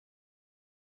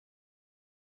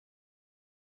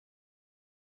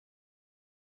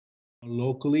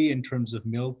locally in terms of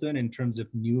Milton, in terms of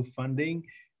new funding.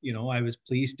 I was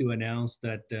pleased to announce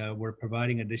that we're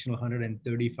providing additional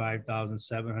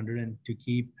 135,700 and to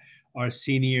keep our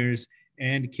seniors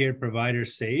and care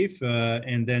providers safe.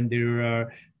 And then there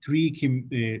are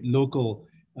three local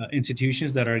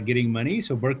institutions that are getting money.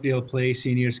 So Birkdale Place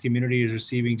Seniors Community is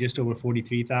receiving just over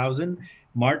 43,000.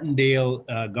 Martindale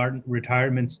Garden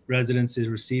Retirement Residence is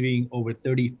receiving over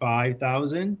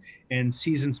 35,000, and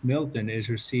Seasons Milton is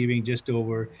receiving just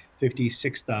over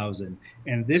 56,000.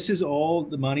 And this is all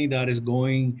the money that is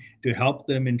going to help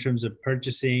them in terms of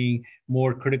purchasing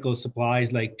more critical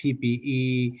supplies like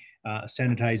PPE,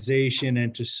 sanitization,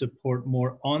 and to support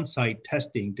more on-site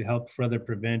testing to help further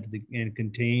prevent and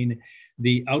contain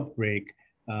the outbreak.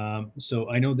 So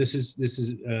I know this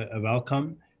is a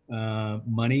welcome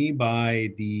money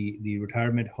by the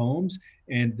retirement homes,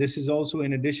 and this is also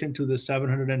in addition to the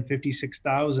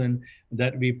 756,000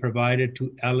 that we provided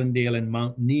to Allendale and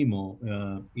Mount Nemo,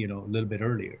 a little bit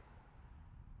earlier.